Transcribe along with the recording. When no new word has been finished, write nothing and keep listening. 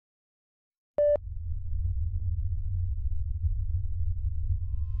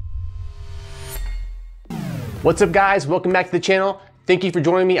What's up guys, welcome back to the channel. Thank you for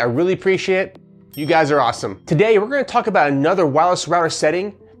joining me, I really appreciate it. You guys are awesome. Today we're going to talk about another wireless router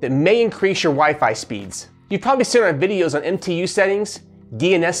setting that may increase your Wi-Fi speeds. You've probably seen our videos on MTU settings,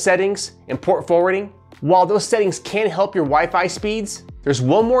 DNS settings, and port forwarding. While those settings can help your Wi-Fi speeds, there's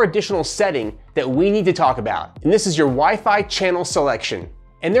one more additional setting that we need to talk about, and this is your Wi-Fi channel selection.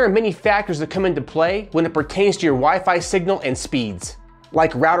 And there are many factors that come into play when it pertains to your Wi-Fi signal and speeds,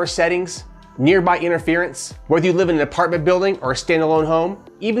 like router settings, nearby interference, whether you live in an apartment building or a standalone home,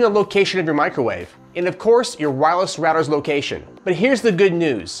 even the location of your microwave, and of course, your wireless router's location. But here's the good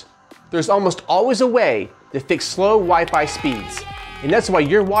news. There's almost always a way to fix slow Wi-Fi speeds, and that's why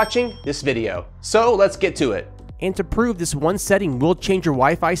you're watching this video. So let's get to it. And to prove this one setting will change your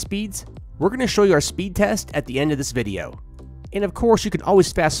Wi-Fi speeds, we're going to show you our speed test at the end of this video. And of course, you can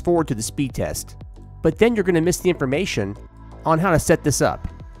always fast forward to the speed test, but then you're going to miss the information on how to set this up.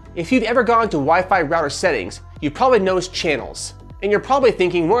 If you've ever gone to Wi-Fi router settings, you've probably noticed channels, and you're probably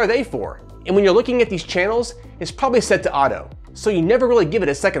thinking, what are they for? And when you're looking at these channels, it's probably set to auto, so you never really give it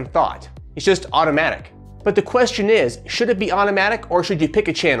a second thought. It's just automatic. But the question is, should it be automatic or should you pick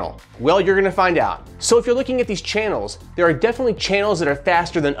a channel? Well, you're gonna find out. So if you're looking at these channels, there are definitely channels that are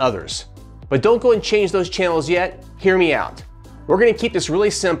faster than others. But don't go and change those channels yet, hear me out. We're gonna keep this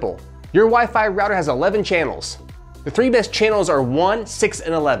really simple. Your Wi-Fi router has 11 channels. The three best channels are 1, 6,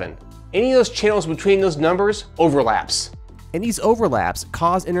 and 11. Any of those channels between those numbers overlaps. And these overlaps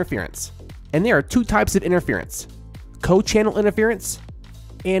cause interference. And there are two types of interference: co-channel interference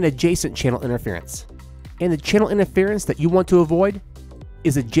and adjacent channel interference. And the channel interference that you want to avoid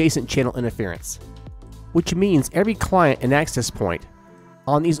is adjacent channel interference, which means every client and access point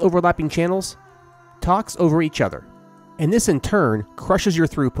on these overlapping channels talks over each other. And this in turn crushes your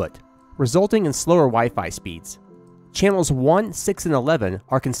throughput, resulting in slower Wi-Fi speeds. Channels 1, 6, and 11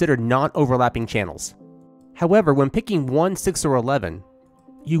 are considered non-overlapping channels. However, when picking 1, 6, or 11,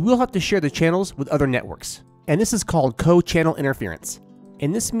 you will have to share the channels with other networks, and this is called co-channel interference.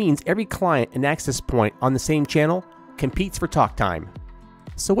 And this means every client and access point on the same channel competes for talk time.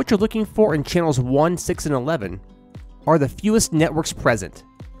 So what you're looking for in channels 1, 6, and 11 are the fewest networks present,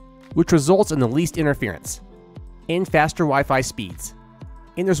 which results in the least interference and faster Wi-Fi speeds.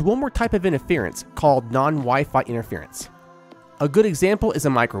 And there's one more type of interference called non-Wi-Fi interference. A good example is a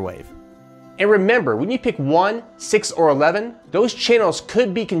microwave. And remember, when you pick 1, 6, or 11, those channels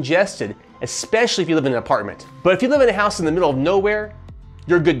could be congested, especially if you live in an apartment. But if you live in a house in the middle of nowhere,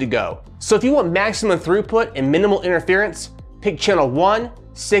 you're good to go. So if you want maximum throughput and minimal interference, pick channel 1,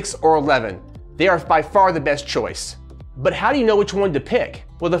 6, or 11. They are by far the best choice. But how do you know which one to pick?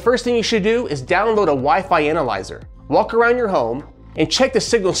 Well, the first thing you should do is download a Wi-Fi analyzer. Walk around your home and check the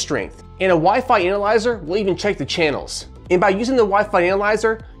signal strength. And a Wi-Fi analyzer will even check the channels. And by using the Wi-Fi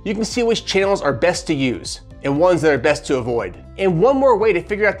analyzer, you can see which channels are best to use and ones that are best to avoid. And one more way to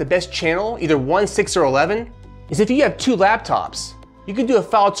figure out the best channel, either 1, 6, or 11, is if you have two laptops. You can do a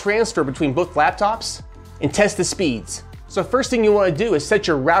file transfer between both laptops and test the speeds. So first thing you want to do is set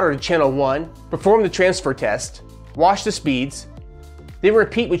your router to channel 1, perform the transfer test, watch the speeds, then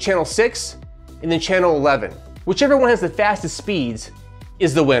repeat with channel 6 and then channel 11. Whichever one has the fastest speeds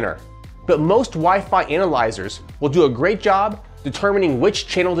is the winner. But most Wi-Fi analyzers will do a great job determining which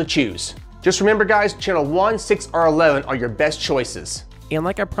channel to choose. Just remember guys, channel 1, 6, or 11 are your best choices. And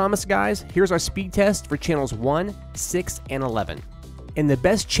like I promised guys, here's our speed test for channels 1, 6, and 11. And the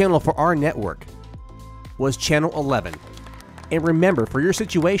best channel for our network was channel 11. And remember, for your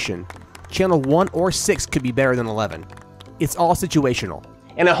situation, channel 1 or 6 could be better than 11. It's all situational.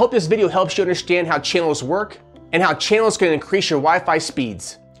 And I hope this video helps you understand how channels work and how channels can increase your Wi-Fi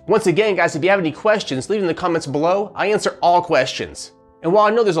speeds. Once again, guys, if you have any questions, leave them in the comments below. I answer all questions. And while I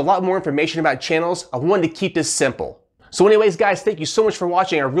know there's a lot more information about channels, I wanted to keep this simple. So anyways, guys, thank you so much for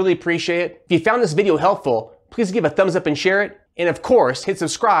watching. I really appreciate it. If you found this video helpful, please give a thumbs up and share it. And of course, hit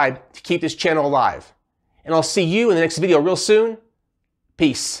subscribe to keep this channel alive. And I'll see you in the next video real soon.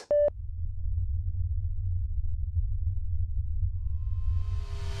 Peace.